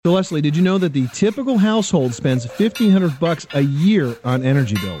So, Leslie, did you know that the typical household spends $1,500 a year on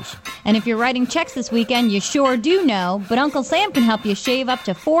energy bills? And if you're writing checks this weekend, you sure do know, but Uncle Sam can help you shave up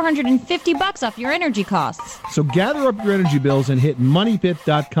to $450 off your energy costs. So gather up your energy bills and hit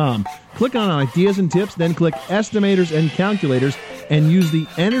moneypit.com. Click on ideas and tips, then click estimators and calculators, and use the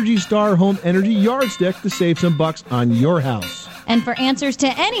Energy Star Home Energy Yardstick to save some bucks on your house. And for answers to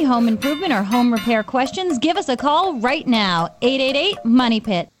any home improvement or home repair questions, give us a call right now,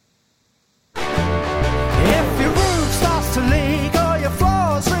 888-MONEY-PIT. If your roof starts to leak or your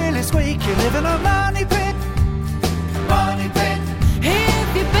floors really squeak, you live in a money pit. Money pit.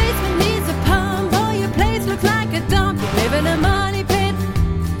 If your basement needs a pump or your place looks like a dump, you live in a money pit.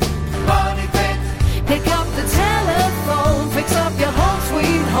 Money pit. Pick up the telephone, fix up your home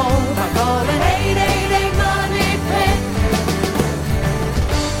sweet home by calling 888-MONEY-PIT.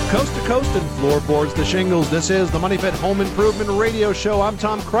 Coast to coast and floorboards to shingles, this is the Money Pit Home Improvement Radio Show. I'm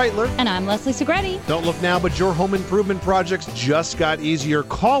Tom Kraeutler. And I'm Leslie Segrete. Don't look now, but your home improvement projects just got easier.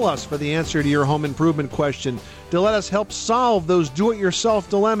 Call us for the answer to your home improvement question to let us help solve those do-it-yourself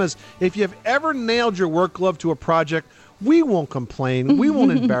dilemmas. If you've ever nailed your work glove to a project, we won't complain. We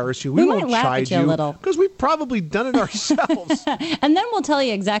won't embarrass you. We won't might laugh chide at you a little. because we've probably done it ourselves. And then we'll tell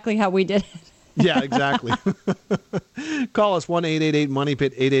you exactly how we did it. Yeah, exactly. Call us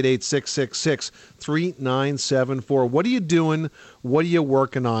 1-888-MONEY-PIT, 888-666-3974. What are you doing? What are you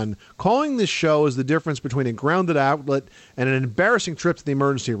working on? Calling this show is the difference between a grounded outlet and an embarrassing trip to the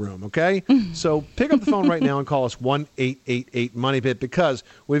emergency room, okay? So pick up the phone right now and call us 1-888-MONEY-PIT because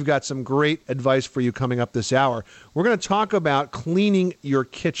we've got some great advice for you coming up this hour. We're going to talk about cleaning your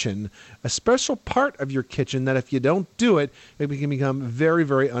kitchen, a special part of your kitchen that if you don't do it, it can become very,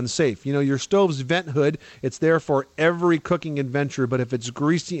 very unsafe. You know, your stove's vent hood, it's there for every cooking adventure, but if it's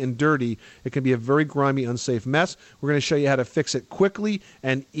greasy and dirty, it can be a very grimy, unsafe mess. We're going to show you how to fix it quickly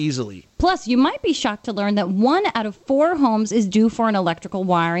and easily. Plus, you might be shocked to learn that 1 out of 4 homes is due for an electrical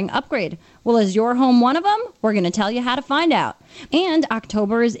wiring upgrade. Well, is your home one of them? We're going to tell you how to find out. And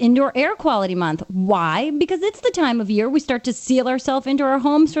October is Indoor Air Quality Month. Why? Because it's the time of year we start to seal ourselves into our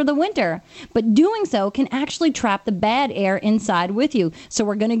homes for the winter. But doing so can actually trap the bad air inside with you. So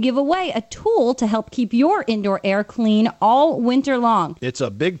we're going to give away a tool to help keep your indoor air clean all winter long. It's a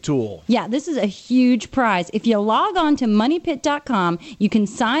big tool. Yeah, this is a huge prize. If you log on to moneypit.com, you can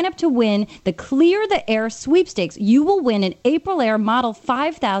sign up to win the Clear the Air sweepstakes. You will win an April Air Model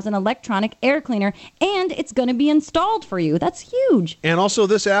 5000 electronic air cleaner, and it's going to be installed for you. That's huge. And also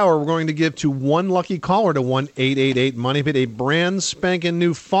this hour, we're going to give to one lucky caller to 1-888-MONEY-PIT a brand spanking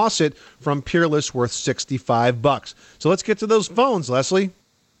new faucet from Peerless worth $65. So let's get to those phones, Leslie.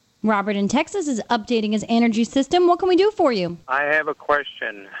 Robert in Texas is updating his energy system. What can we do for you? I have a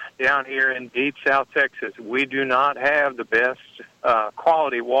question. Down here in deep South Texas, we do not have the best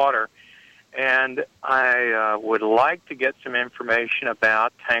quality water, and I would like to get some information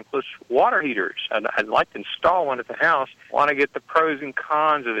about tankless water heaters. I'd like to install one at the house. I want to get the pros and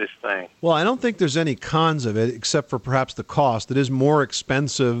cons of this thing. Well, I don't think there's any cons of it, except for perhaps the cost. It is more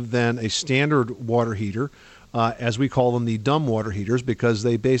expensive than a standard water heater. As we call them, the dumb water heaters, because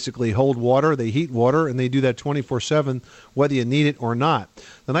they basically hold water, they heat water, and they do that 24/7, whether you need it or not.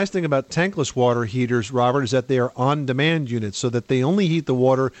 The nice thing about tankless water heaters, Robert, is that they are on-demand units, so that they only heat the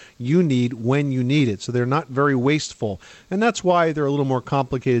water you need when you need it. So they're not very wasteful, and that's why they're a little more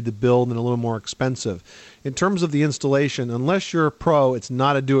complicated to build and a little more expensive. In terms of the installation, unless you're a pro, it's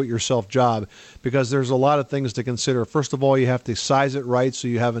not a do-it-yourself job because there's a lot of things to consider. First of all, you have to size it right so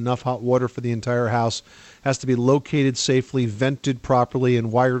you have enough hot water for the entire house. It has to be located safely, vented properly,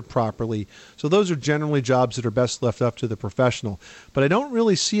 and wired properly. So those are generally jobs that are best left up to the professional. But I don't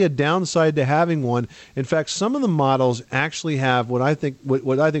really see a downside to having one. In fact, some of the models actually have what I think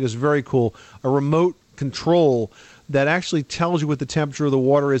is very cool, a remote control that actually tells you what the temperature of the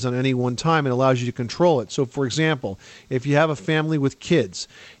water is on any one time and allows you to control it. So, for example, if you have a family with kids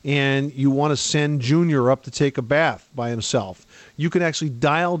and you want to send Junior up to take a bath by himself, you can actually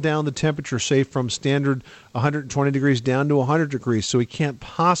dial down the temperature, say, from standard 120 degrees down to 100 degrees, so he can't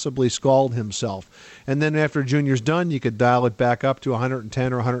possibly scald himself. And then after Junior's done, you could dial it back up to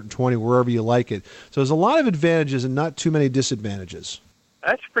 110 or 120, wherever you like it. So there's a lot of advantages and not too many disadvantages.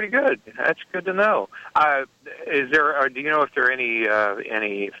 That's pretty good. That's good to know. Is there, or do you know if there are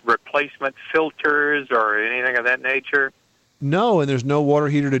any replacement filters or anything of that nature? No, and there's no water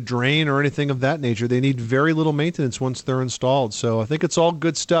heater to drain or anything of that nature. They need very little maintenance once they're installed. So I think it's all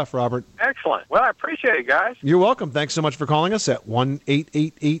good stuff, Robert. Excellent. Well, I appreciate it, guys. You're welcome. Thanks so much for calling us at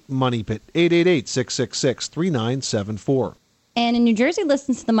 1-888-MONEY-PIT, 888-666-3974. And in New Jersey,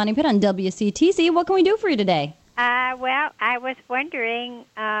 listens to the Money Pit on WCTC. What can we do for you today? Well, I was wondering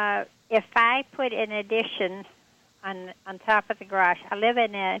if I put an addition on top of the garage. I live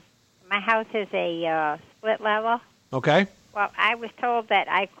in my house is a split level. Okay. Well, I was told that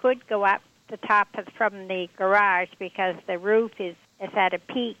I could go up the top from the garage because the roof is at a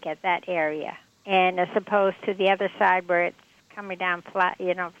peak at that area, and as opposed to the other side where it's coming down flat,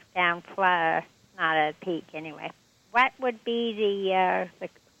 down flat, not at a peak anyway. What would be the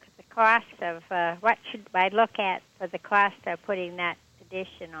cost of, what should I look at for the cost of putting that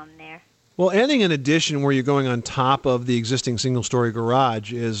addition on there? Well, adding an addition where you're going on top of the existing single-story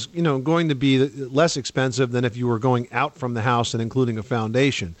garage is, going to be less expensive than if you were going out from the house and including a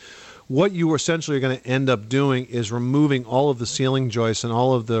foundation. What you essentially are going to end up doing is removing all of the ceiling joists and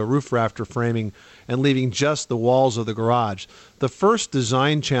all of the roof rafter framing and leaving just the walls of the garage. The first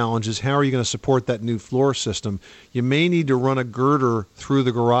design challenge is how are you going to support that new floor system? You may need to run a girder through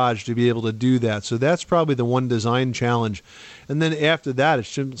the garage to be able to do that. So that's probably the one design challenge. And then after that,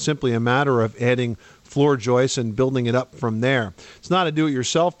 it's simply a matter of adding floor joists and building it up from there. It's not a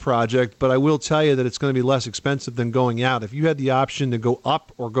do-it-yourself project, but I will tell you that it's going to be less expensive than going out. If you had the option to go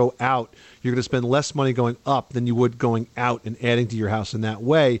up or go out, you're going to spend less money going up than you would going out and adding to your house in that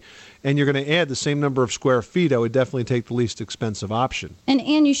way. And you're going to add the same number of square feet. I would definitely take the least expensive option.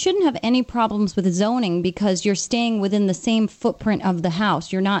 And you shouldn't have any problems with zoning because you're staying within the same footprint of the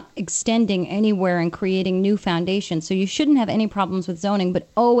house. You're not extending anywhere and creating new foundations. So you shouldn't have any problems with zoning, but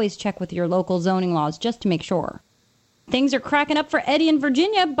always check with your local zoning laws just to make sure. Things are cracking up for Eddie in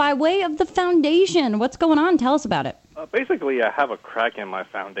Virginia by way of the foundation. What's going on? Tell us about it. Basically, I have a crack in my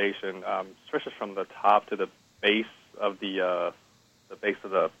foundation, especially from the top to the base of the base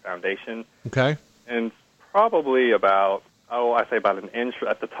of the foundation. Okay. And probably about an inch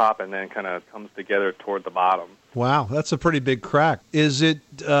at the top and then kind of comes together toward the bottom. Wow, that's a pretty big crack. Is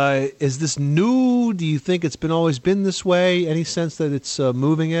this new? Do you think it's always been this way? Any sense that it's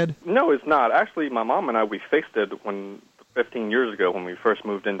moving, Ed? No, it's not. Actually, my mom and I, we fixed it 15 years ago when we first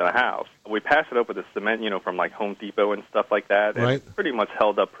moved into the house. We passed it up with the cement, from like Home Depot and stuff like that. And right. It pretty much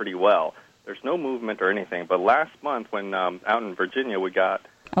held up pretty well. There's no movement or anything. But last month when out in Virginia we got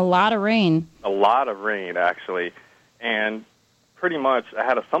a lot of rain. A lot of rain, actually. And pretty much I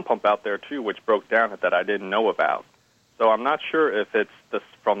had a sump pump out there, too, which broke down that I didn't know about. So I'm not sure if it's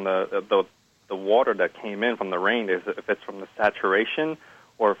from the water that came in from the rain, if it's from the saturation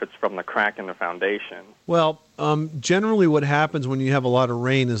or if it's from the crack in the foundation. Well, generally what happens when you have a lot of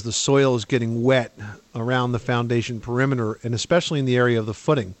rain is the soil is getting wet around the foundation perimeter, and especially in the area of the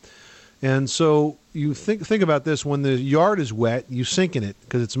footing. And so you think about this. When the yard is wet, you sink in it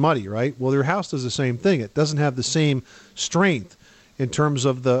because it's muddy, right? Well, your house does the same thing. It doesn't have the same strength in terms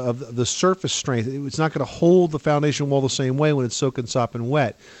of the surface strength. It's not going to hold the foundation wall the same way when it's soaking sopping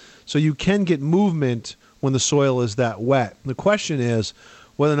wet. So you can get movement when the soil is that wet. The question is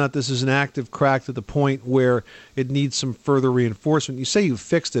whether or not this is an active crack to the point where it needs some further reinforcement. You say you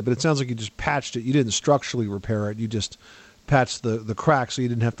fixed it, but it sounds like you just patched it. You didn't structurally repair it. You just patched the crack so you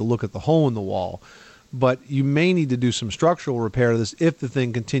didn't have to look at the hole in the wall. But you may need to do some structural repair to this if the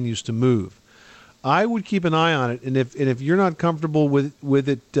thing continues to move. I would keep an eye on it, and if you're not comfortable with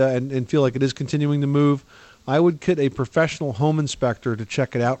it and feel like it is continuing to move, I would get a professional home inspector to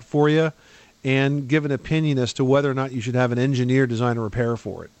check it out for you and give an opinion as to whether or not you should have an engineer design a repair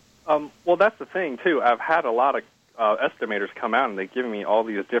for it. Well, that's the thing, too. I've had a lot of estimators come out, and they've given me all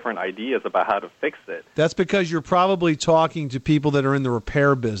these different ideas about how to fix it. That's because you're probably talking to people that are in the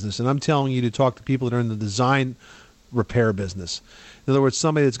repair business, and I'm telling you to talk to people that are in the design repair business. In other words,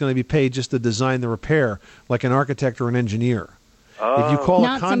 somebody that's going to be paid just to design the repair, like an architect or an engineer. If you call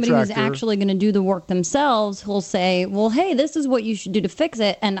not a contractor, somebody who's actually going to do the work themselves, who'll say, well, hey, this is what you should do to fix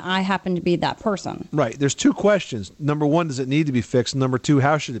it, and I happen to be that person. Right. There's two questions. Number one, does it need to be fixed? Number two,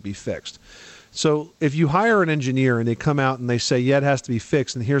 how should it be fixed? So if you hire an engineer and they come out and they say, yeah, it has to be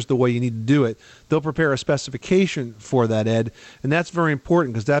fixed, and here's the way you need to do it, they'll prepare a specification for that, Ed, and that's very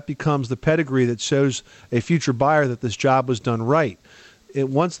important because that becomes the pedigree that shows a future buyer that this job was done right.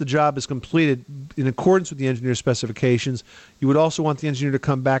 Once the job is completed in accordance with the engineer's specifications, you would also want the engineer to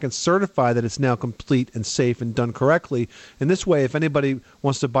come back and certify that it's now complete and safe and done correctly. And this way, if anybody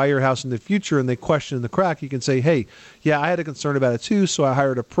wants to buy your house in the future and they question the crack, you can say, hey, yeah, I had a concern about it too, so I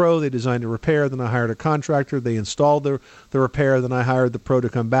hired a pro, they designed a repair, then I hired a contractor, they installed the repair, then I hired the pro to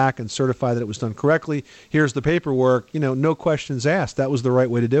come back and certify that it was done correctly. Here's the paperwork. No questions asked. That was the right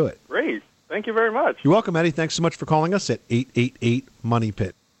way to do it. Great. Thank you very much. You're welcome, Eddie. Thanks so much for calling us at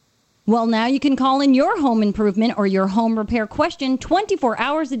 888-MONEY-PIT. Well, now you can call in your home improvement or your home repair question 24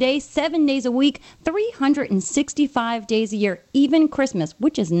 hours a day, 7 days a week, 365 days a year, even Christmas,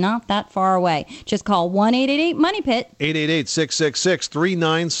 which is not that far away. Just call 1-888-MONEY-PIT.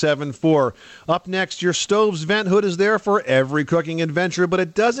 888-666-3974. Up next, your stove's vent hood is there for every cooking adventure, but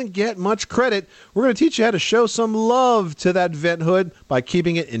it doesn't get much credit. We're going to teach you how to show some love to that vent hood by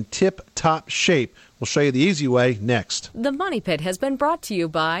keeping it in tip-top shape. We'll show you the easy way next. The Money Pit has been brought to you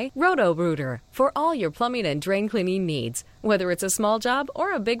by Roto-Rooter for all your plumbing and drain cleaning needs. Whether it's a small job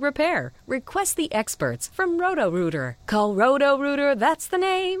or a big repair, request the experts from Roto-Rooter. Call Roto-Rooter, that's the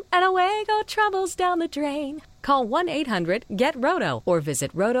name, and away go troubles down the drain. Call 1-800-GET-ROTO or visit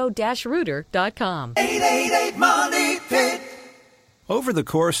roto-rooter.com. 888-MONEY-PIT. Over the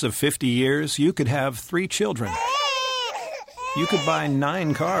course of 50 years, you could have 3 children. You could buy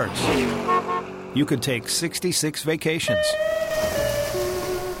 9 cars. You could take 66 vacations.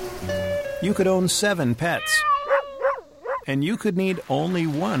 You could own 7 pets. And you could need only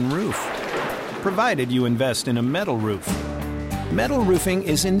 1 roof, provided you invest in a metal roof. Metal roofing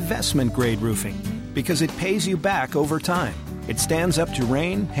is investment-grade roofing because it pays you back over time. It stands up to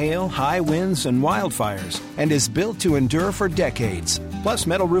rain, hail, high winds, and wildfires, and is built to endure for decades. Plus,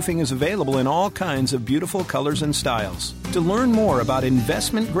 metal roofing is available in all kinds of beautiful colors and styles. To learn more about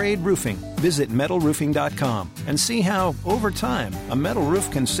investment-grade roofing, visit metalroofing.com and see how, over time, a metal roof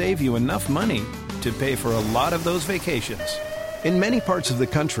can save you enough money to pay for a lot of those vacations. In many parts of the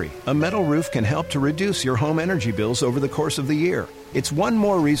country, a metal roof can help to reduce your home energy bills over the course of the year. It's one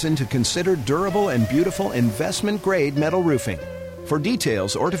more reason to consider durable and beautiful investment-grade metal roofing. For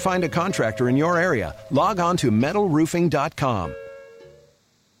details or to find a contractor in your area, log on to metalroofing.com.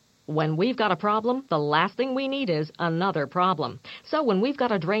 When we've got a problem, the last thing we need is another problem. So when we've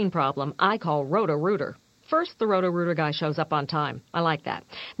got a drain problem, I call Roto-Rooter. First, the Roto-Rooter guy shows up on time. I like that.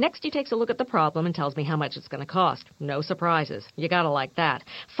 Next, he takes a look at the problem and tells me how much it's going to cost. No surprises. You got to like that.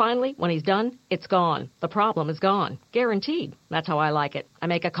 Finally, when he's done, it's gone. The problem is gone. Guaranteed. That's how I like it. I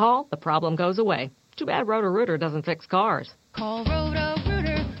make a call, the problem goes away. Too bad Roto-Rooter doesn't fix cars. Call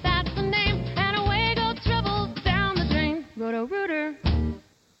Roto-Rooter, that's the name, and away go trouble down the drain. Roto-Rooter.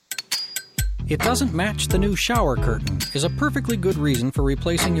 It doesn't match the new shower curtain is a perfectly good reason for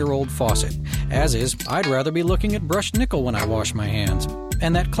replacing your old faucet. As is, I'd rather be looking at brushed nickel when I wash my hands.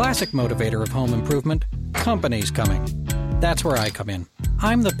 And that classic motivator of home improvement, company's coming. That's where I come in.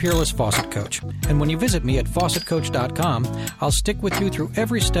 I'm the Peerless Faucet Coach, and when you visit me at faucetcoach.com, I'll stick with you through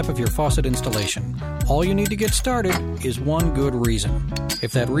every step of your faucet installation. All you need to get started is one good reason.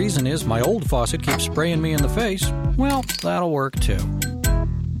 If that reason is my old faucet keeps spraying me in the face, well, that'll work too.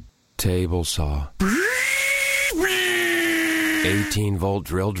 Table saw. 18-volt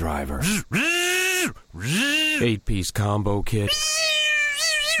drill driver. 8-piece combo kit.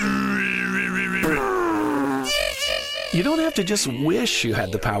 You don't have to just wish you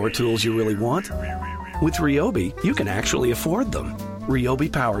had the power tools you really want. With Ryobi, you can actually afford them.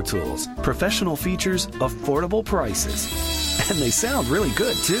 Ryobi Power Tools. Professional features, affordable prices. And they sound really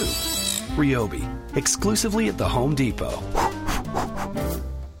good, too. Ryobi. Exclusively at the Home Depot.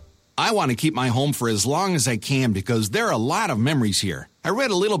 I want to keep my home for as long as I can because there are a lot of memories here. I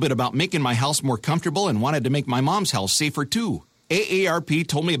read a little bit about making my house more comfortable and wanted to make my mom's house safer too. AARP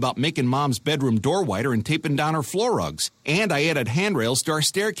told me about making Mom's bedroom door wider and taping down her floor rugs. And I added handrails to our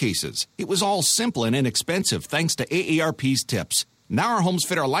staircases. It was all simple and inexpensive thanks to AARP's tips. Now our homes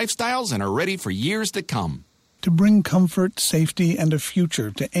fit our lifestyles and are ready for years to come. To bring comfort, safety, and a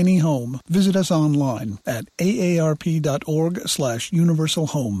future to any home, visit us online at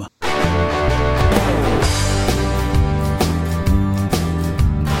aarp.org/universalhome.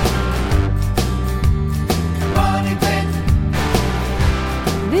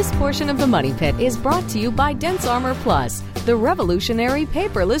 This portion of the Money Pit is brought to you by Dense Armor Plus, the revolutionary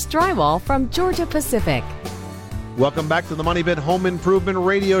paperless drywall from Georgia Pacific. Welcome back to the Money Pit Home Improvement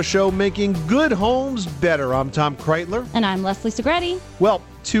Radio Show, making good homes better. I'm Tom Kraeutler. And I'm Leslie Segrete. Well,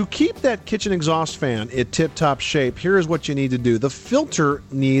 to keep that kitchen exhaust fan in tip-top shape, here's what you need to do. The filter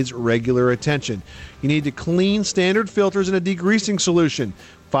needs regular attention. You need to clean standard filters in a degreasing solution,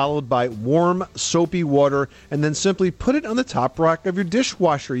 followed by warm, soapy water, and then simply put it on the top rack of your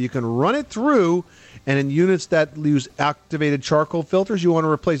dishwasher. You can run it through, and in units that use activated charcoal filters, you want to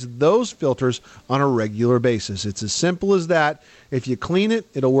replace those filters on a regular basis. It's as simple as that. If you clean it,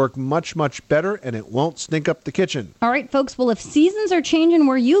 it'll work much, much better, and it won't stink up the kitchen. All right, folks. Well, if seasons are changing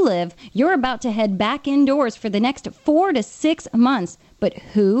where you live, you're about to head back indoors for the next 4 to 6 months. But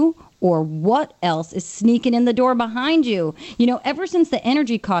who Or what else is sneaking in the door behind you? You know, ever since the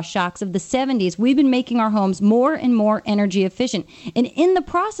energy cost shocks of the 70s, we've been making our homes more and more energy efficient. And in the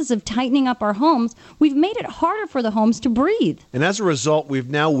process of tightening up our homes, we've made it harder for the homes to breathe. And as a result, we've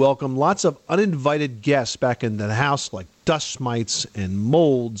now welcomed lots of uninvited guests back into the house, like dust mites and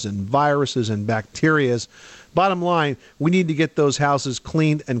molds and viruses and bacterias. Bottom line, we need to get those houses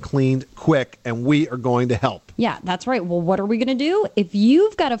cleaned and cleaned quick, and we are going to help. Yeah, that's right. Well, what are we going to do? If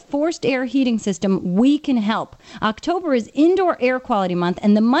you've got a forced air heating system, we can help. October is Indoor Air Quality Month,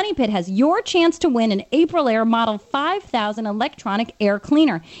 and the Money Pit has your chance to win an April Air Model 5000 electronic air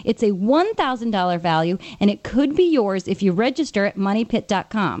cleaner. It's a $1,000 value, and it could be yours if you register at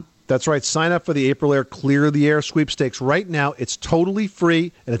moneypit.com. That's right. Sign up for the April Air Clear the Air sweepstakes right now. It's totally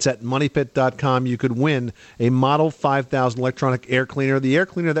free, and it's at moneypit.com. You could win a Model 5000 electronic air cleaner, the air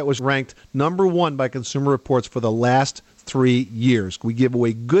cleaner that was ranked #1 by Consumer Reports for the last 3 years. We give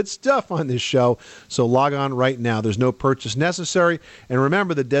away good stuff on this show, so log on right now. There's no purchase necessary. And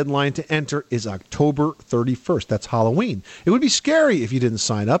remember, the deadline to enter is October 31st. That's Halloween. It would be scary if you didn't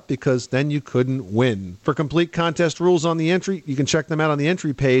sign up, because then you couldn't win. For complete contest rules on the entry, you can check them out on the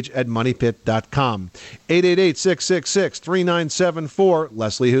entry page at moneypit.com. 888-666-3974.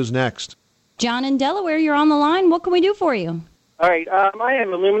 Leslie, who's next? John in Delaware, you're on the line. What can we do for you? All right. I have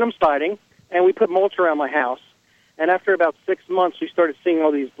aluminum siding, and we put mulch around my house. And after about 6 months, we started seeing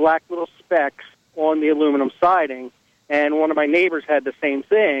all these black little specks on the aluminum siding. And one of my neighbors had the same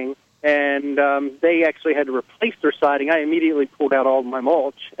thing, and they actually had to replace their siding. I immediately pulled out all of my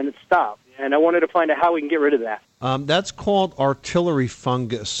mulch, and it stopped. And I wanted to find out how we can get rid of that. That's called artillery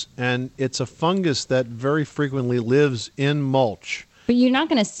fungus, and it's a fungus that very frequently lives in mulch. But you're not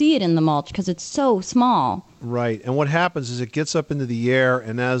going to see it in the mulch because it's so small. Right, and what happens is it gets up into the air,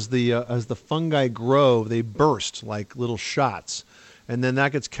 and as the fungi grow, they burst like little shots, and then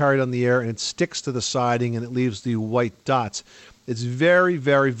that gets carried on the air, and it sticks to the siding, and it leaves the white dots. It's very,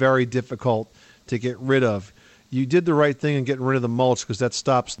 very, very difficult to get rid of. You did the right thing in getting rid of the mulch, because that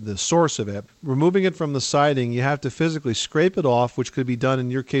stops the source of it. Removing it from the siding, you have to physically scrape it off, which could be done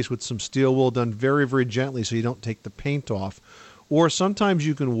in your case with some steel wool, done very, very gently so you don't take the paint off. Or sometimes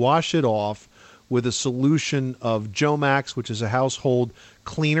you can wash it off with a solution of Jomax, which is a household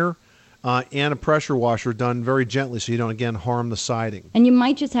cleaner, and a pressure washer done very gently so you don't, again, harm the siding. And you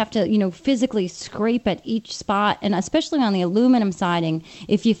might just have to, physically scrape at each spot, and especially on the aluminum siding,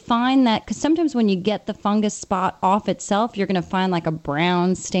 if you find that, because sometimes when you get the fungus spot off itself, you're going to find like a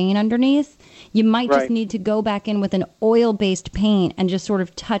brown stain underneath. You might just need to go back in with an oil-based paint and just sort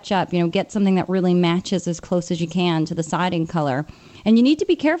of touch up, get something that really matches as close as you can to the siding color. And you need to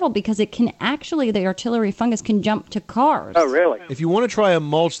be careful because it can actually, the artillery fungus can jump to cars. Oh, really? If you want to try a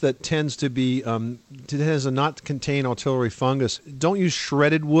mulch that tends to be, tends to not contain artillery fungus, don't use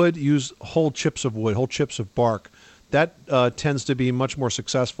shredded wood, use whole chips of wood, whole chips of bark. That tends to be much more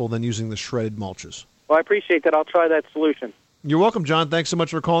successful than using the shredded mulches. Well, I appreciate that. I'll try that solution. You're welcome, John. Thanks so much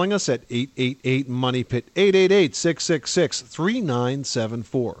for calling us at 888-MONEY-PIT,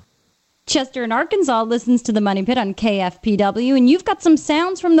 888-666-3974. Chester in Arkansas listens to the Money Pit on KFPW, and you've got some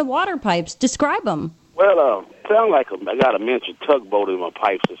sounds from the water pipes. Describe them. Well, sound like I got a miniature tugboat in my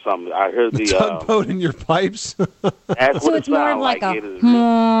pipes or something. I heard the tugboat in your pipes. That's so what it's more of like a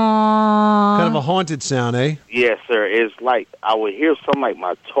kind of a haunted sound, eh? Yes, sir. It's like I would hear something like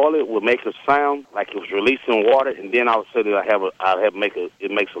my toilet would make a sound like it was releasing water, and then all of a sudden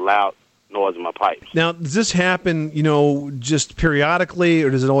it makes a loud noise in my pipes. Now, does this happen, just periodically, or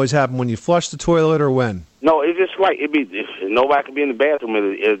does it always happen when you flush the toilet, or when? No, it's just like nobody can be in the bathroom.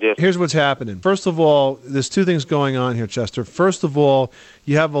 It just. Here's what's happening. First of all, there's two things going on here, Chester. First of all,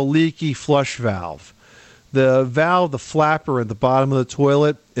 you have a leaky flush valve. The valve, the flapper at the bottom of the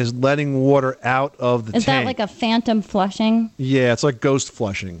toilet, is letting water out of the tank. Is that like a phantom flushing? Yeah, it's like ghost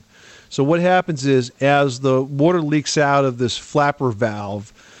flushing. So what happens is, as the water leaks out of this flapper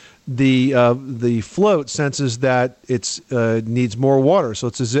valve, the float senses that it needs more water. So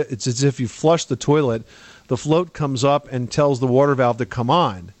it's as if you flush the toilet. The float comes up and tells the water valve to come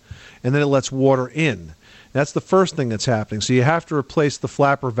on, and then it lets water in. That's the first thing that's happening. So you have to replace the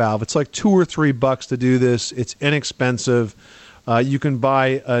flapper valve. It's like $2 or $3 to do this. It's inexpensive. You can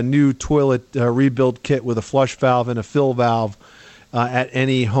buy a new toilet rebuild kit with a flush valve and a fill valve at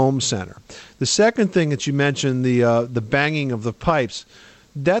any home center. The second thing that you mentioned, the banging of the pipes,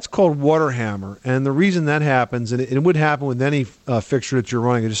 that's called water hammer, and the reason that happens, and it would happen with any fixture that you're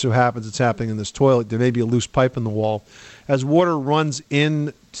running, it just so happens it's happening in this toilet. There may be a loose pipe in the wall. As water runs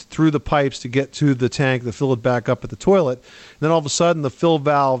in through the pipes to get to the tank to fill it back up at the toilet. And then all of a sudden, the fill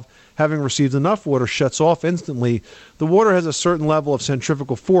valve, having received enough water, shuts off instantly. The water has a certain level of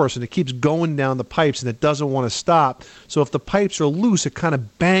centrifugal force, and it keeps going down the pipes, and it doesn't want to stop. So if the pipes are loose, it kind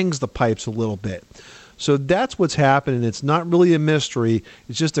of bangs the pipes a little bit. So that's what's happening. It's not really a mystery.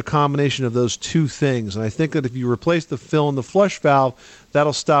 It's just a combination of those two things. And I think that if you replace the fill and the flush valve,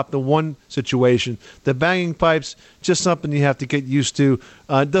 that'll stop the one situation. The banging pipes, just something you have to get used to.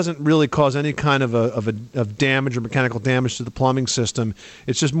 It doesn't really cause any kind of damage or mechanical damage to the plumbing system.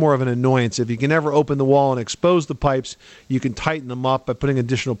 It's just more of an annoyance. If you can ever open the wall and expose the pipes, you can tighten them up by putting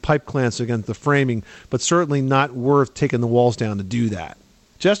additional pipe clamps against the framing, but certainly not worth taking the walls down to do that.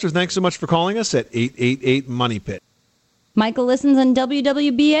 Chester, thanks so much for calling us at 888-MONEY-PIT. Michael listens on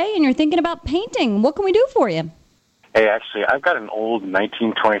WWBA, and you're thinking about painting. What can we do for you? Hey, actually, I've got an old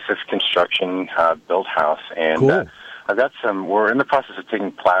 1926 construction built house, and cool. I've got we're in the process of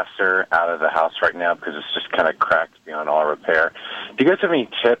taking plaster out of the house right now because it's just kind of cracked beyond all repair. Do you guys have any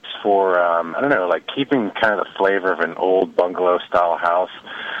tips for, like keeping kind of the flavor of an old bungalow-style house?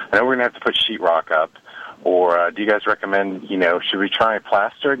 I know we're going to have to put sheetrock up. Or do you guys recommend, should we try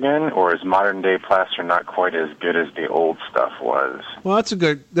plaster again, or is modern-day plaster not quite as good as the old stuff was? Well,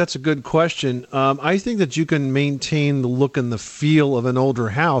 that's a good question. I think that you can maintain the look and the feel of an older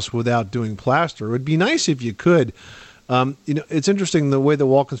house without doing plaster. It would be nice if you could. It's interesting the way the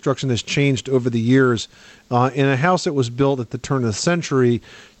wall construction has changed over the years. In a house that was built at the turn of the century,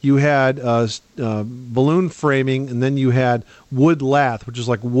 you had balloon framing, and then you had wood lath, which is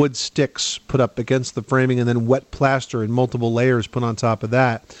like wood sticks put up against the framing, and then wet plaster in multiple layers put on top of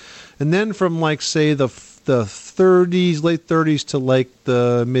that. And then from say the 30s, late 30s to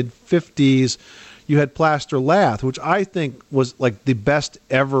the mid 50s, you had plaster lath, which I think was like the best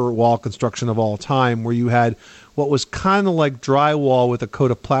ever wall construction of all time, where you had what was kind of like drywall with a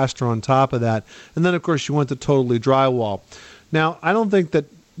coat of plaster on top of that. And then, of course, you went to totally drywall. Now, I don't think that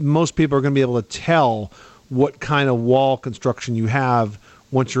most people are going to be able to tell what kind of wall construction you have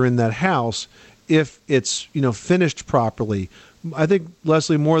once you're in that house if it's, finished properly. I think,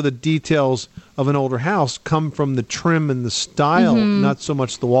 Leslie, more of the details of an older house come from the trim and the style, not so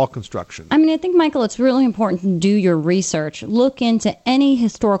much the wall construction. I think, Michael, it's really important to do your research. Look into any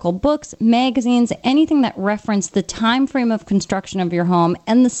historical books, magazines, anything that reference the time frame of construction of your home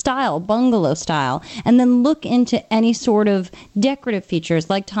and the style, bungalow style. And then look into any sort of decorative features,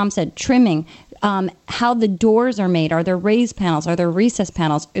 like Tom said, trimming, how the doors are made. Are there raised panels? Are there recessed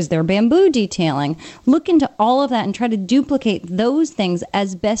panels? Is there bamboo detailing? Look into all of that and try to duplicate those things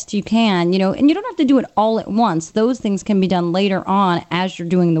as best you can, and you don't have to do it all at once. Those things can be done later on as you're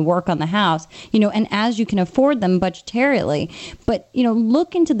doing the work on the house, and as you can afford them budgetarily. But,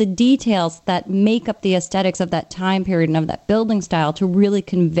 look into the details that make up the aesthetics of that time period and of that building style to really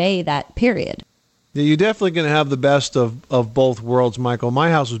convey that period. Yeah, you're definitely going to have the best of both worlds, Michael. My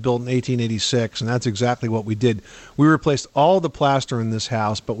house was built in 1886, and that's exactly what we did. We replaced all the plaster in this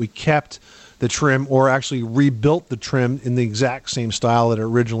house, but we kept the trim, or actually rebuilt the trim in the exact same style that it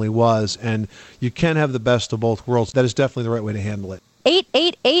originally was. And you can have the best of both worlds. That is definitely the right way to handle it.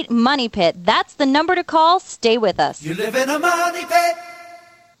 888-MONEY-PIT. That's the number to call. Stay with us. You live in a money pit.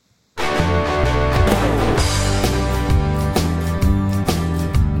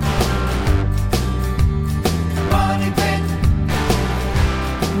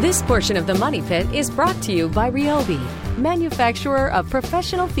 This portion of the Money Pit is brought to you by Ryobi, manufacturer of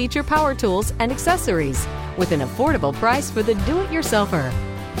professional feature power tools and accessories, with an affordable price for the do-it-yourselfer.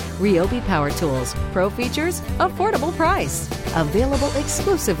 Ryobi Power Tools, pro features, affordable price. Available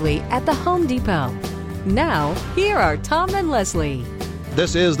exclusively at the Home Depot. Now, here are Tom and Leslie.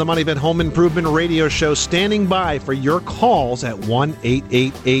 This is the Money Pit Home Improvement Radio Show, standing by for your calls at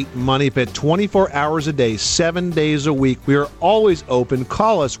 1-888-MONEY-PIT, 24 hours a day, 7 days a week. We are always open.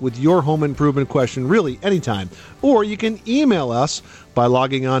 Call us with your home improvement question, really anytime. Or you can email us by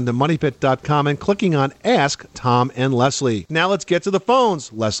logging on to moneypit.com and clicking on Ask Tom and Leslie. Now let's get to the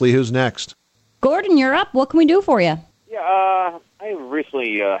phones. Leslie, who's next? Gordon, you're up. What can we do for you? Yeah, I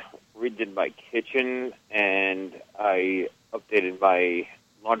recently redid my kitchen, and I updated my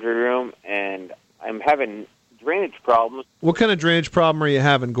laundry room, and I'm having drainage problems. What kind of drainage problem are you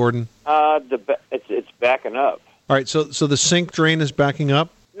having, Gordon? It's backing up. All right, so the sink drain is backing up?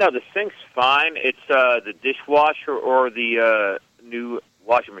 No, the sink's fine. It's the dishwasher or the new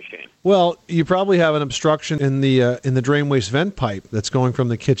washing machine. Well, you probably have an obstruction in the drain waste vent pipe that's going from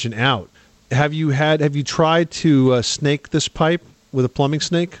the kitchen out. Have you tried to snake this pipe with a plumbing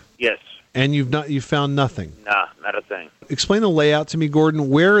snake? Yes. And you found nothing? Nah, not a thing. Explain the layout to me, Gordon.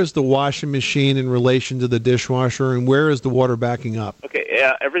 Where is the washing machine in relation to the dishwasher, and where is the water backing up? Okay,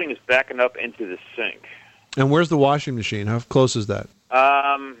 everything is backing up into the sink. And where's the washing machine? How close is that?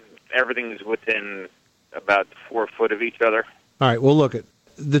 Everything is within about 4 foot of each other. All right, well, look,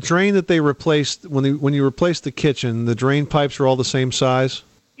 the drain that they replaced, when you replaced the kitchen, the drain pipes are all the same size?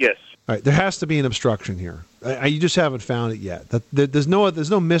 Yes. All right, there has to be an obstruction here. You just haven't found it yet. There's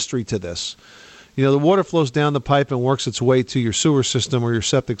no mystery to this. You know, the water flows down the pipe and works its way to your sewer system or your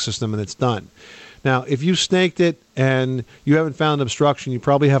septic system, and it's done. Now, if you snaked it and you haven't found an obstruction, you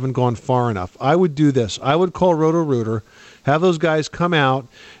probably haven't gone far enough. I would do this. I would call Roto-Rooter, have those guys come out,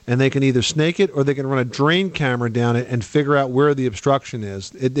 and they can either snake it or they can run a drain camera down it and figure out where the obstruction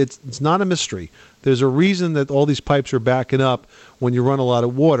is. It's not a mystery. There's a reason that all these pipes are backing up when you run a lot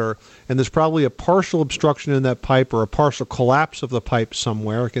of water, and there's probably a partial obstruction in that pipe or a partial collapse of the pipe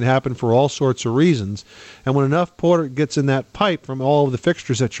somewhere. It can happen for all sorts of reasons. And when enough water gets in that pipe from all of the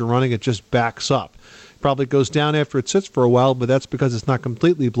fixtures that you're running, it just backs up. Probably goes down after it sits for a while, but that's because it's not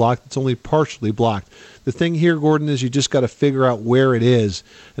completely blocked. It's only partially blocked. The thing here, Gordon, is you just got to figure out where it is.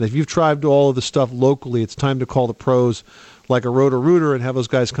 And if you've tried all of the stuff locally, it's time to call the pros like a Roto-Rooter and have those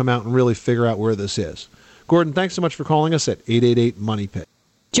guys come out and really figure out where this is. Gordon, thanks so much for calling us at 888-MONEY-PIT.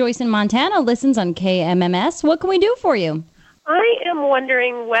 Joyce in Montana listens on KMMS. What can we do for you? I am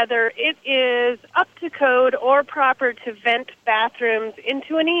wondering whether it is up to code or proper to vent bathrooms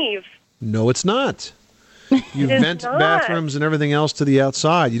into an eave. No, it's not. You vent bathrooms and everything else to the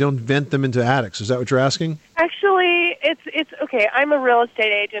outside. You don't vent them into attics. Is that what you're asking? Actually, it's okay. I'm a real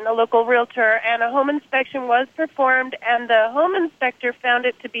estate agent, a local realtor, and a home inspection was performed, and the home inspector found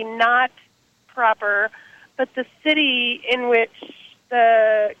it to be not proper, but the city in which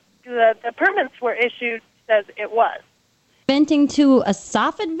the permits were issued says it was. Venting to a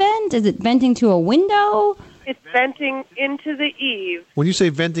soffit vent? Is it venting to a window? It's venting into the eaves. When you say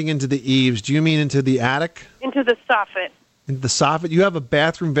venting into the eaves, do you mean into the attic? Into the soffit. Into the soffit? You have a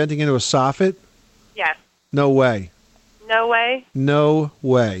bathroom venting into a soffit? Yes. No way. No way? No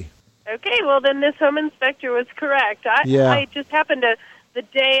way. Okay, well, then this home inspector was correct. I just happened to, the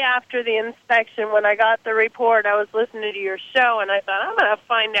day after the inspection, when I got the report, I was listening to your show, and I thought, I'm going to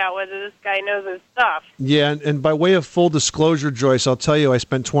find out whether this guy knows his stuff. Yeah, and by way of full disclosure, Joyce, I'll tell you I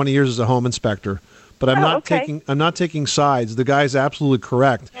spent 20 years as a home inspector. But I'm not taking sides. The guy's absolutely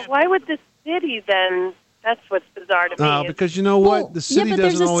correct. Well, why would the city then? That's what's bizarre to me. Because you know what? The city doesn't always...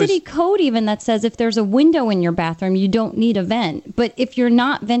 Yeah, but there's a city code even that says if there's a window in your bathroom, you don't need a vent. But if you're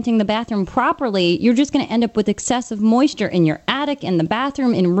not venting the bathroom properly, you're just going to end up with excessive moisture in your attic, in the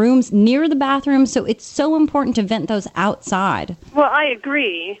bathroom, in rooms near the bathroom. So it's so important to vent those outside. Well, I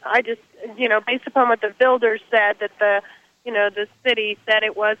agree. I just, based upon what the builders said, that the city said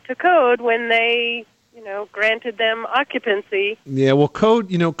it was to code when they... granted them occupancy. Yeah, well,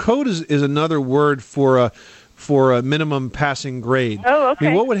 code is another word for a minimum passing grade. Oh, okay. I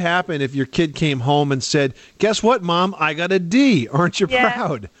mean, what would happen if your kid came home and said, "Guess what, Mom? I got a D. Aren't you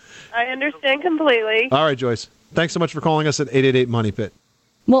proud?" I understand completely. All right, Joyce. Thanks so much for calling us at 888-MONEY-PIT.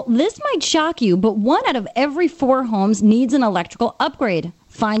 Well, this might shock you, but 1 out of every 4 homes needs an electrical upgrade.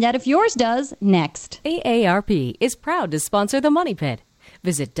 Find out if yours does next. AARP is proud to sponsor the Money Pit.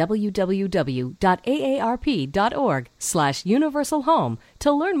 Visit www.aarp.org/universal home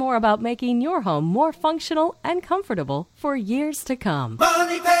to learn more about making your home more functional and comfortable for years to come.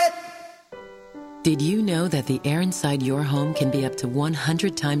 Money Pit! Did you know that the air inside your home can be up to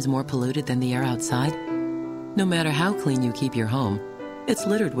 100 times more polluted than the air outside? No matter how clean you keep your home, it's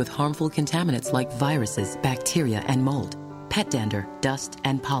littered with harmful contaminants like viruses, bacteria, and mold, pet dander, dust,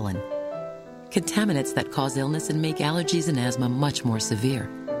 and pollen. Contaminants that cause illness and make allergies and asthma much more severe.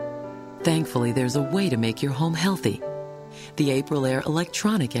 Thankfully, there's a way to make your home healthy. The Aprilaire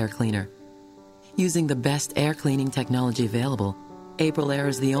electronic air cleaner. Using the best air cleaning technology available, Aprilaire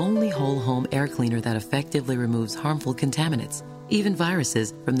is the only whole home air cleaner that effectively removes harmful contaminants, even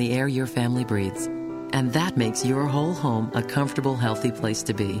viruses, from the air your family breathes. And that makes your whole home a comfortable, healthy place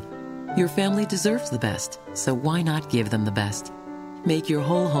to be. Your family deserves the best, so why not give them the best? Make your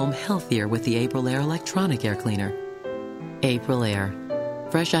whole home healthier with the Aprilaire electronic air cleaner. Aprilaire.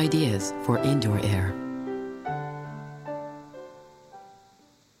 Fresh ideas for indoor air.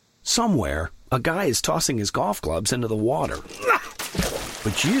 Somewhere, a guy is tossing his golf clubs into the water.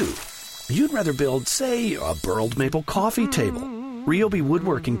 But you'd rather build, say, a burled maple coffee table. Ryobi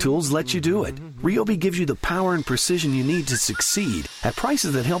Woodworking Tools lets you do it. Ryobi gives you the power and precision you need to succeed at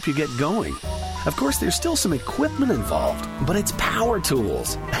prices that help you get going. Of course, there's still some equipment involved, but it's power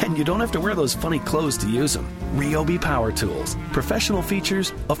tools, and you don't have to wear those funny clothes to use them. Ryobi Power Tools. Professional features,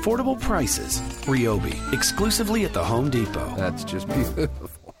 affordable prices. Ryobi, exclusively at the Home Depot. That's just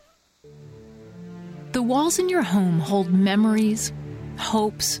beautiful. The walls in your home hold memories,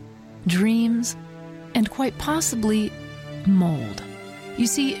 hopes, dreams, and quite possibly mold. You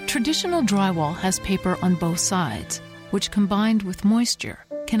see, traditional drywall has paper on both sides, which combined with moisture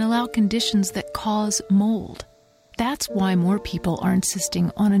can allow conditions that cause mold. That's why more people are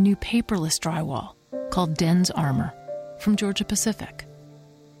insisting on a new paperless drywall called Den's Armor from Georgia Pacific.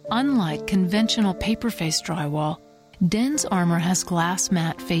 Unlike conventional paper-faced drywall, Den's Armor has glass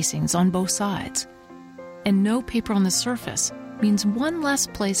mat facings on both sides. And no paper on the surface means one less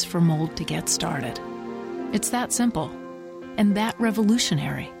place for mold to get started. It's that simple and that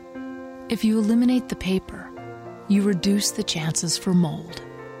revolutionary. If you eliminate the paper, you reduce the chances for mold.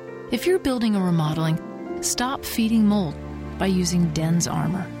 If you're building or remodeling, stop feeding mold by using Den's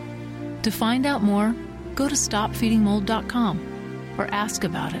Armor. To find out more, go to stopfeedingmold.com or ask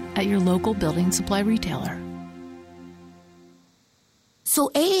about it at your local building supply retailer.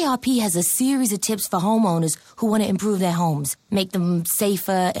 So AARP has a series of tips for homeowners who want to improve their homes, make them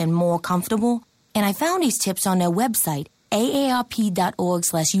safer and more comfortable. And I found these tips on their website,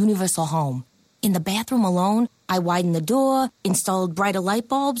 aarp.org/universalhome. In the bathroom alone, I widened the door, installed brighter light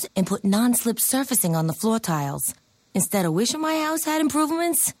bulbs, and put non-slip surfacing on the floor tiles. Instead of wishing my house had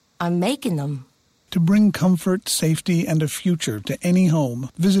improvements, I'm making them. To bring comfort, safety, and a future to any home,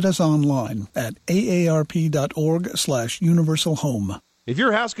 visit us online at aarp.org/universalhome. If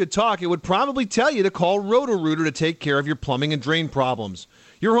your house could talk, it would probably tell you to call Roto-Rooter to take care of your plumbing and drain problems.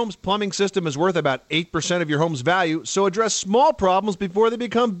 Your home's plumbing system is worth about 8% of your home's value, so address small problems before they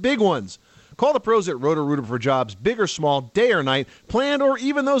become big ones. Call the pros at Roto-Rooter for jobs, big or small, day or night, planned or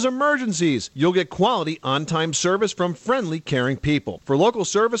even those emergencies. You'll get quality, on-time service from friendly, caring people. For local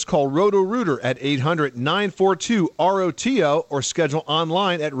service, call Roto-Rooter at 800-942-ROTO or schedule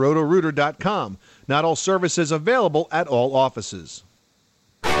online at rotorooter.com. Not all services available at all offices.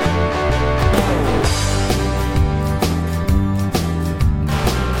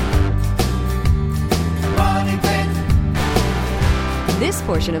 This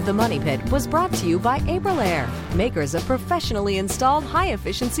portion of the Money Pit was brought to you by Aprilaire, makers of professionally installed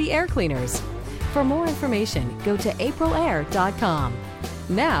high-efficiency air cleaners. For more information, go to aprilaire.com.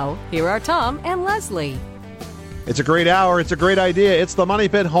 Now, here are Tom and Leslie. It's a great hour. It's a great idea. It's the Money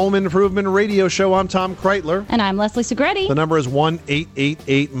Pit Home Improvement Radio Show. I'm Tom Kraeutler. And I'm Leslie Segrete. The number is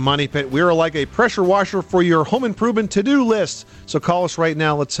 1-888-MONEY-PIT. We are like a pressure washer for your home improvement to-do list. So call us right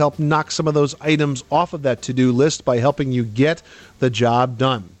now. Let's help knock some of those items off of that to-do list by helping you get the job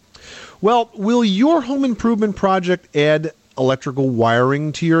done. Well, will your home improvement project add electrical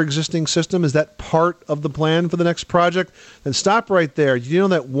wiring to your existing system? Is that part of the plan for the next project? Then stop right there. Did you know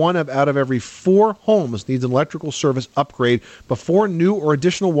that one out of every 4 homes needs an electrical service upgrade before new or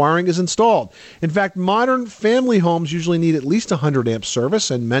additional wiring is installed? In fact, modern family homes usually need at least 100 amp service,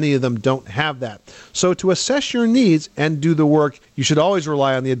 and many of them don't have that. So to assess your needs and do the work, you should always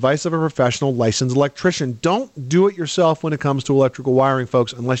rely on the advice of a professional licensed electrician. Don't do it yourself when it comes to electrical wiring,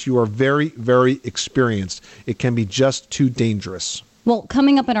 folks, unless you are very, very experienced. It can be just too dangerous. Well,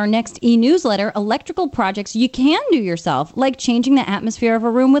 coming up in our next e-newsletter, electrical projects you can do yourself, like changing the atmosphere of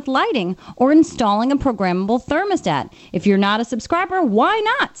a room with lighting or installing a programmable thermostat. If you're not a subscriber, why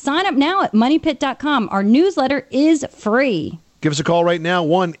not? Sign up now at moneypit.com. Our newsletter is free. Give us a call right now,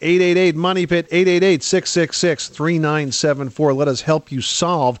 1-888-MONEY-PIT, 888-666-3974. Let us help you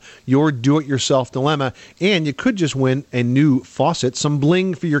solve your do-it-yourself dilemma. And you could just win a new faucet, some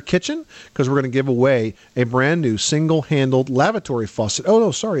bling for your kitchen, because we're going to give away a brand new single-handled lavatory faucet. Oh,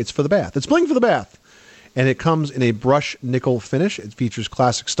 no, sorry, it's for the bath. It's bling for the bath. And it comes in a brush nickel finish. It features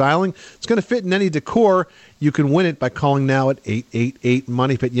classic styling. It's going to fit in any decor. You can win it by calling now at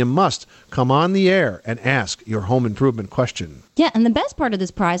 888-MONEY-PIT. You must come on the air and ask your home improvement question. Yeah, and the best part of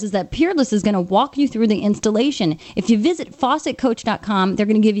this prize is that Peerless is going to walk you through the installation. If you visit faucetcoach.com, they're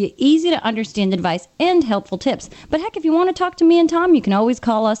going to give you easy-to-understand advice and helpful tips. But heck, if you want to talk to me and Tom, you can always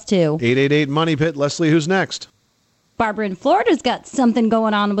call us too. 888-MONEY-PIT. Leslie, who's next? Barbara in Florida's got something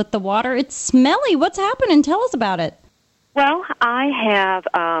going on with the water. It's smelly. What's happening? Tell us about it. Well, I have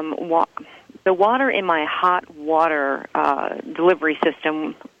the water in my hot water delivery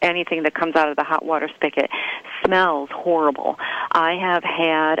system, anything that comes out of the hot water spigot, smells horrible. I have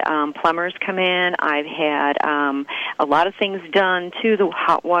had plumbers come in. I've had a lot of things done to the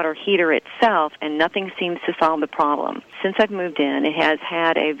hot water heater itself, and nothing seems to solve the problem. Since I've moved in, it has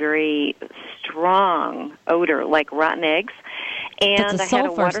had a very strong odor, like rotten eggs. And I had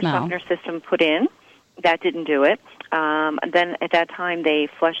a water softener system put in. That didn't do it. Then at that time, they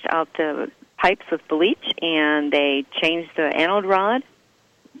flushed out the pipes with bleach, and they changed the anode rod.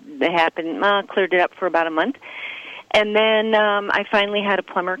 They happened, cleared it up for about a month. And then I finally had a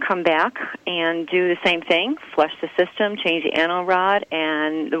plumber come back and do the same thing, flush the system, change the anode rod,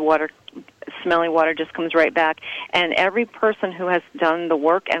 and the smelly water just comes right back. And every person who has done the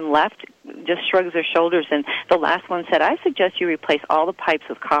work and left just shrugs their shoulders. And the last one said, I suggest you replace all the pipes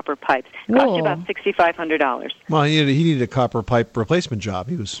with copper pipes. It cost you about $6,500. Well, he needed a copper pipe replacement job.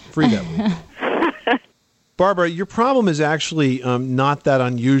 He was free that week. Barbara, your problem is actually not that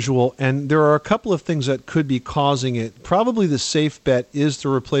unusual, and there are a couple of things that could be causing it. Probably the safe bet is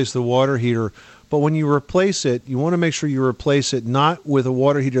to replace the water heater, but when you replace it, you want to make sure you replace it not with a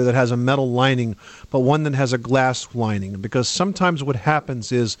water heater that has a metal lining, but one that has a glass lining, because sometimes what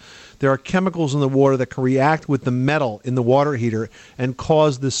happens is there are chemicals in the water that can react with the metal in the water heater and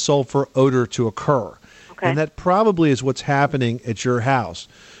cause this sulfur odor to occur. Okay. And that probably is what's happening at your house.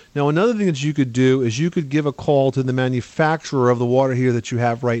 Now, another thing that you could do is you could give a call to the manufacturer of the water heater that you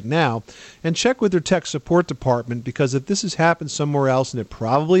have right now and check with their tech support department, because if this has happened somewhere else, and it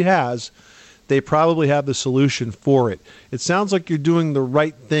probably has, they probably have the solution for it. It sounds like you're doing the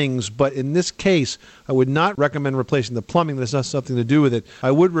right things, but in this case, I would not recommend replacing the plumbing. That's not something to do with it.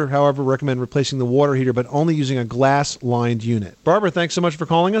 I would, however, recommend replacing the water heater, but only using a glass-lined unit. Barbara, thanks so much for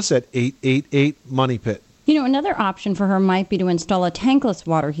calling us at 888-MONEY-PIT. You know, another option for her might be to install a tankless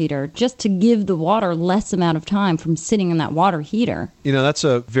water heater, just to give the water less amount of time from sitting in that water heater. You know, that's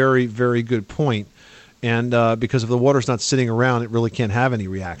a very, very good point. And because if the water's not sitting around, it really can't have any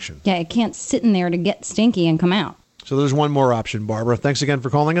reaction. Yeah, it can't sit in there to get stinky and come out. So there's one more option, Barbara. Thanks again for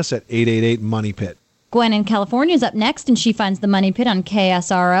calling us at 888-MONEY-PIT. Gwen in California is up next, and she finds the Money Pit on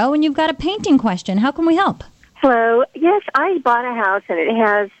KSRO, and you've got a painting question. How can we help? Hello. Yes, I bought a house, and it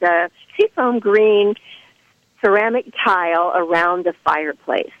has seafoam green ceramic tile around the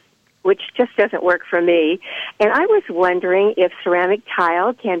fireplace, which just doesn't work for me. And I was wondering if ceramic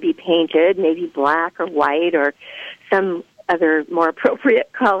tile can be painted, maybe black or white or some other more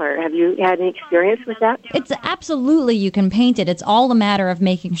appropriate color. Have you had any experience with that? It's absolutely, you can paint it. It's all a matter of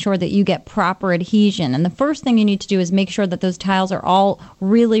making sure that you get proper adhesion. And the first thing you need to do is make sure that those tiles are all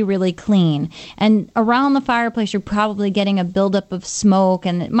really, really clean. And around the fireplace, you're probably getting a buildup of smoke,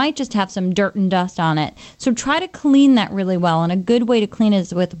 and it might just have some dirt and dust on it. So try to clean that really well. And a good way to clean it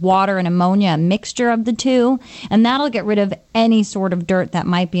is with water and ammonia, a mixture of the two. And that'll get rid of any sort of dirt that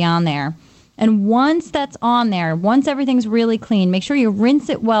might be on there. And once that's on there, once everything's really clean, make sure you rinse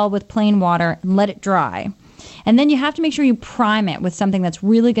it well with plain water and let it dry. And then you have to make sure you prime it with something that's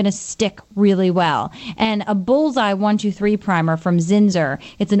really going to stick really well. And a Bullseye 123 primer from Zinsser.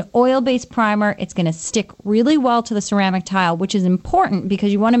 It's an oil-based primer. It's going to stick really well to the ceramic tile, which is important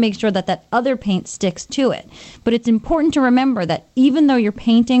because you want to make sure that that other paint sticks to it. But it's important to remember that even though you're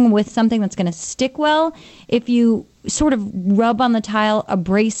painting with something that's going to stick well, if you sort of rub on the tile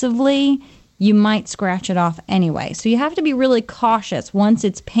abrasively, you might scratch it off anyway. So you have to be really cautious once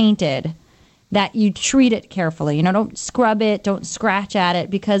it's painted that you treat it carefully. You know, don't scrub it, don't scratch at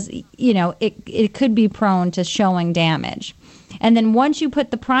it, because, you know, it could be prone to showing damage. And then once you put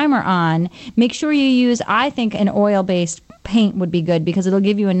the primer on, make sure you use, I think, an oil-based paint would be good because it'll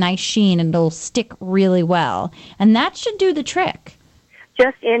give you a nice sheen and it'll stick really well. And that should do the trick.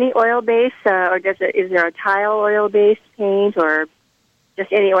 Just any oil-based, or is there a tile oil-based paint, or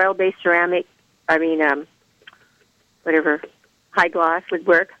just any oil-based ceramic, whatever, high gloss would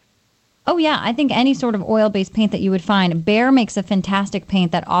work? Oh, yeah. I think any sort of oil-based paint that you would find. Behr makes a fantastic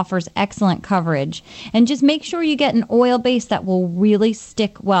paint that offers excellent coverage. And just make sure you get an oil base that will really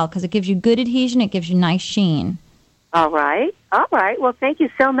stick well because it gives you good adhesion. It gives you nice sheen. All right. Well, thank you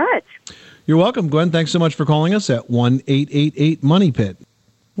so much. You're welcome, Gwen. Thanks so much for calling us at 1-888-MONEY-PIT.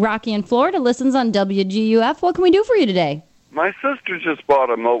 Rocky in Florida listens on WGUF. What can we do for you today? My sister just bought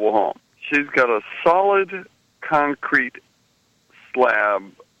a mobile home. She's got a solid concrete slab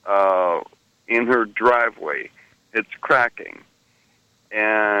in her driveway. It's cracking.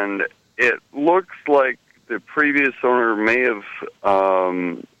 And it looks like the previous owner may have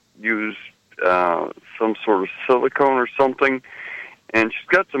used some sort of silicone or something. And she's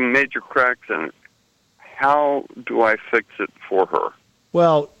got some major cracks in it. How do I fix it for her?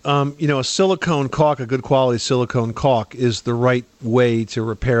 Well, a silicone caulk, a good quality silicone caulk, is the right way to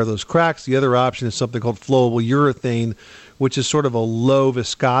repair those cracks. The other option is something called flowable urethane, which is sort of a low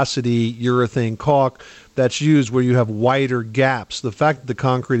viscosity urethane caulk that's used where you have wider gaps. The fact that the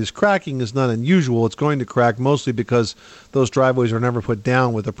concrete is cracking is not unusual. It's going to crack mostly because those driveways are never put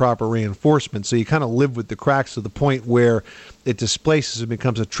down with the proper reinforcement. So you kind of live with the cracks to the point where it displaces and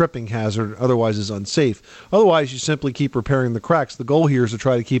becomes a tripping hazard, otherwise is unsafe. Otherwise, you simply keep repairing the cracks. The goal here is to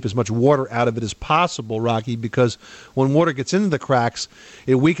try to keep as much water out of it as possible, Rocky, because when water gets into the cracks,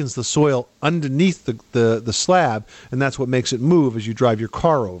 it weakens the soil underneath the slab, and that's what makes it move as you drive your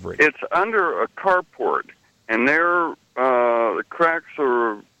car over it. It's under a carport, and the cracks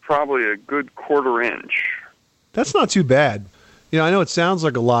are probably a good quarter inch. That's not too bad. I know it sounds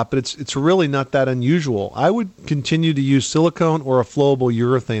like a lot, but it's really not that unusual. I would continue to use silicone or a flowable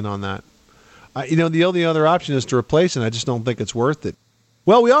urethane on that. The only other option is to replace it. I just don't think it's worth it.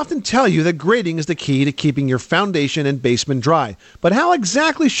 Well, we often tell you that grading is the key to keeping your foundation and basement dry. But how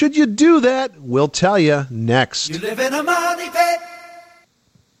exactly should you do that? We'll tell you next. You live in a money pit.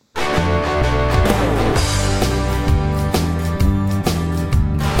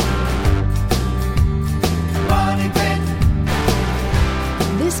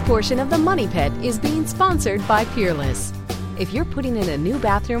 This portion of the Money Pit is being sponsored by Peerless. If you're putting in a new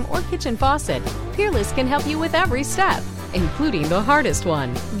bathroom or kitchen faucet, Peerless can help you with every step, including the hardest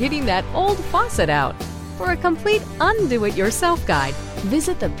one, getting that old faucet out. For a complete undo-it-yourself guide,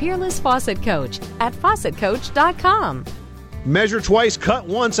 visit the Peerless Faucet Coach at faucetcoach.com. Measure twice, cut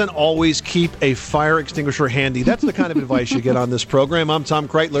once, and always keep a fire extinguisher handy. That's the kind of advice you get on this program. I'm Tom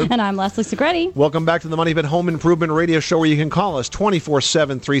Kraeutler. And I'm Leslie Segrete. Welcome back to the Money Pit Home Improvement Radio Show, where you can call us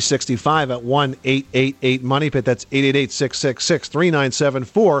 24/7, 365 at 1-888-MONEY-PIT. That's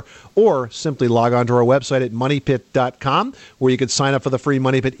 888-666-3974. Or simply log on to our website at moneypit.com, where you can sign up for the free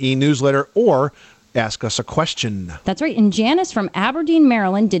Money Pit e-newsletter or ask us a question. That's right. And Janice from Aberdeen,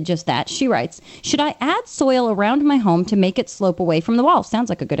 Maryland did just that. She writes, should I add soil around my home to make it slope away from the wall? Sounds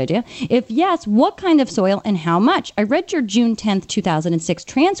like a good idea. If yes, what kind of soil and how much? I read your June 10th, 2006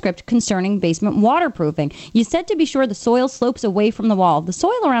 transcript concerning basement waterproofing. You said to be sure the soil slopes away from the wall. The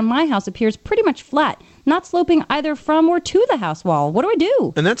soil around my house appears pretty much flat, not sloping either from or to the house wall. What do I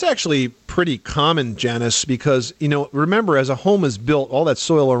do? And that's actually pretty common, Janice, because, remember, as a home is built, all that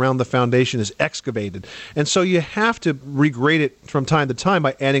soil around the foundation is excavated. And so you have to regrade it from time to time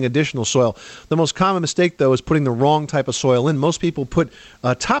by adding additional soil. The most common mistake, though, is putting the wrong type of soil in. Most people put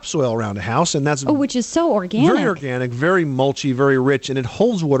topsoil around a house, and that's which is so organic. Very organic, very mulchy, very rich, and it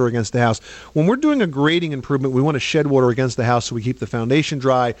holds water against the house. When we're doing a grading improvement, we want to shed water against the house so we keep the foundation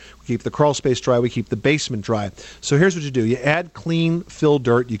dry, we keep the crawl space dry, we keep the basement dry. So here's what you do. You add clean fill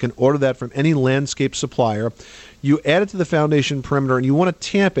dirt. You can order that from any landscape supplier. You add it to the foundation perimeter, and you want to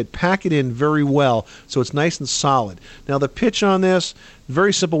tamp it, pack it in very well so it's nice and solid. Now, the pitch on this,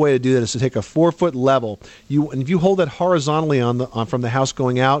 very simple way to do that is to take a 4-foot level. And if you hold that horizontally from the house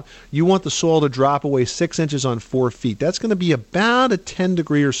going out, you want the soil to drop away 6 inches on 4 feet. That's going to be about a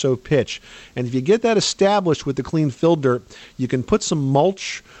 10-degree or so pitch. And if you get that established with the clean fill dirt, you can put some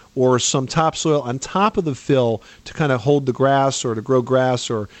mulch or some topsoil on top of the fill to kind of hold the grass or to grow grass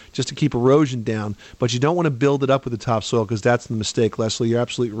or just to keep erosion down. But you don't want to build it up with the topsoil because that's the mistake, Leslie. You're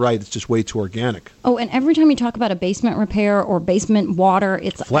absolutely right. It's just way too organic. Oh, and every time you talk about a basement repair or basement water,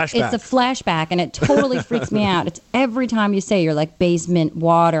 it's flashback. It's a flashback, and it totally freaks me out. It's every time you say you're like basement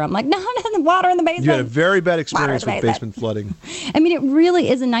water. I'm like, no, the water in the basement. You had a very bad experience with basement flooding. I mean, it really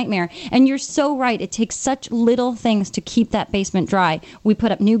is a nightmare. And you're so right. It takes such little things to keep that basement dry. We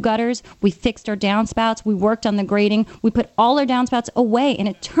put up new gutters. We fixed our downspouts. We worked on the grading. We put all our downspouts away, and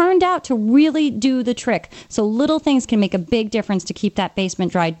it turned out to really do the trick. So little things can make a big difference to keep that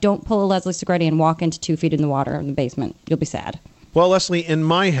basement dry. Don't pull a Leslie Segrete and walk into 2 feet in the water in the basement. You'll be sad. Well, Leslie, in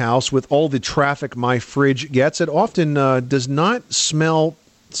my house, with all the traffic my fridge gets, it often does not smell,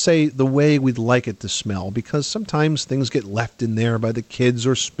 say, the way we'd like it to smell, because sometimes things get left in there by the kids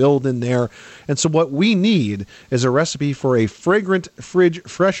or spilled in there. And so what we need is a recipe for a fragrant fridge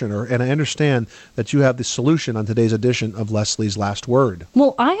freshener, and I understand that you have the solution on today's edition of Leslie's Last Word.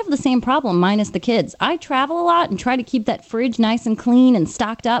 Well, I have the same problem, minus the kids. I travel a lot and try to keep that fridge nice and clean and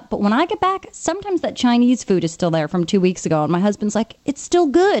stocked up, but when I get back, sometimes that Chinese food is still there from 2 weeks ago, and my husband's like, it's still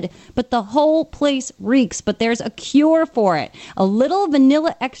good, but the whole place reeks, but there's a cure for it. A little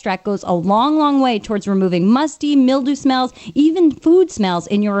vanilla extract goes a long, long way towards removing musty, mildew smells, even food smells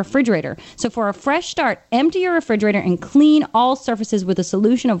in your refrigerator. So for a fresh start, empty your refrigerator and clean all surfaces with a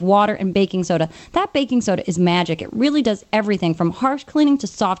solution of water and baking soda. That baking soda is magic. It really does everything from harsh cleaning to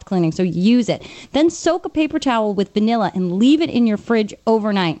soft cleaning, so use it. Then soak a paper towel with vanilla and leave it in your fridge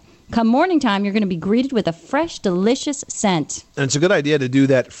overnight. Come morning time, you're going to be greeted with a fresh, delicious scent. And it's a good idea to do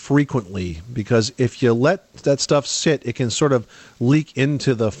that frequently, because if you let that stuff sit, it can sort of leak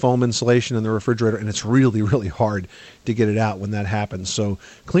into the foam insulation in the refrigerator, and it's really, really hard to get it out when that happens. So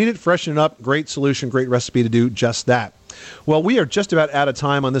clean it, freshen it up. Great solution, great recipe to do just that. Well, we are just about out of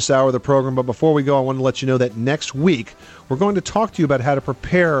time on this hour of the program, but before we go, I want to let you know that next week we're going to talk to you about how to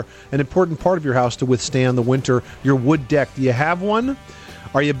prepare an important part of your house to withstand the winter, your wood deck. Do you have one?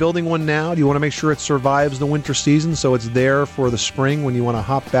 Are you building one now? Do you want to make sure it survives the winter season so it's there for the spring when you want to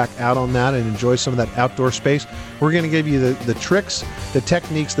hop back out on that and enjoy some of that outdoor space? We're going to give you the tricks, the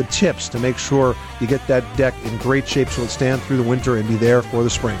techniques, the tips to make sure you get that deck in great shape so it'll stand through the winter and be there for the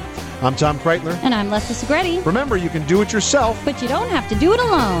spring. I'm Tom Kraeutler. And I'm Leslie Segrete. Remember, you can do it yourself, but you don't have to do it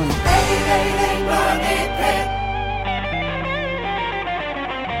alone.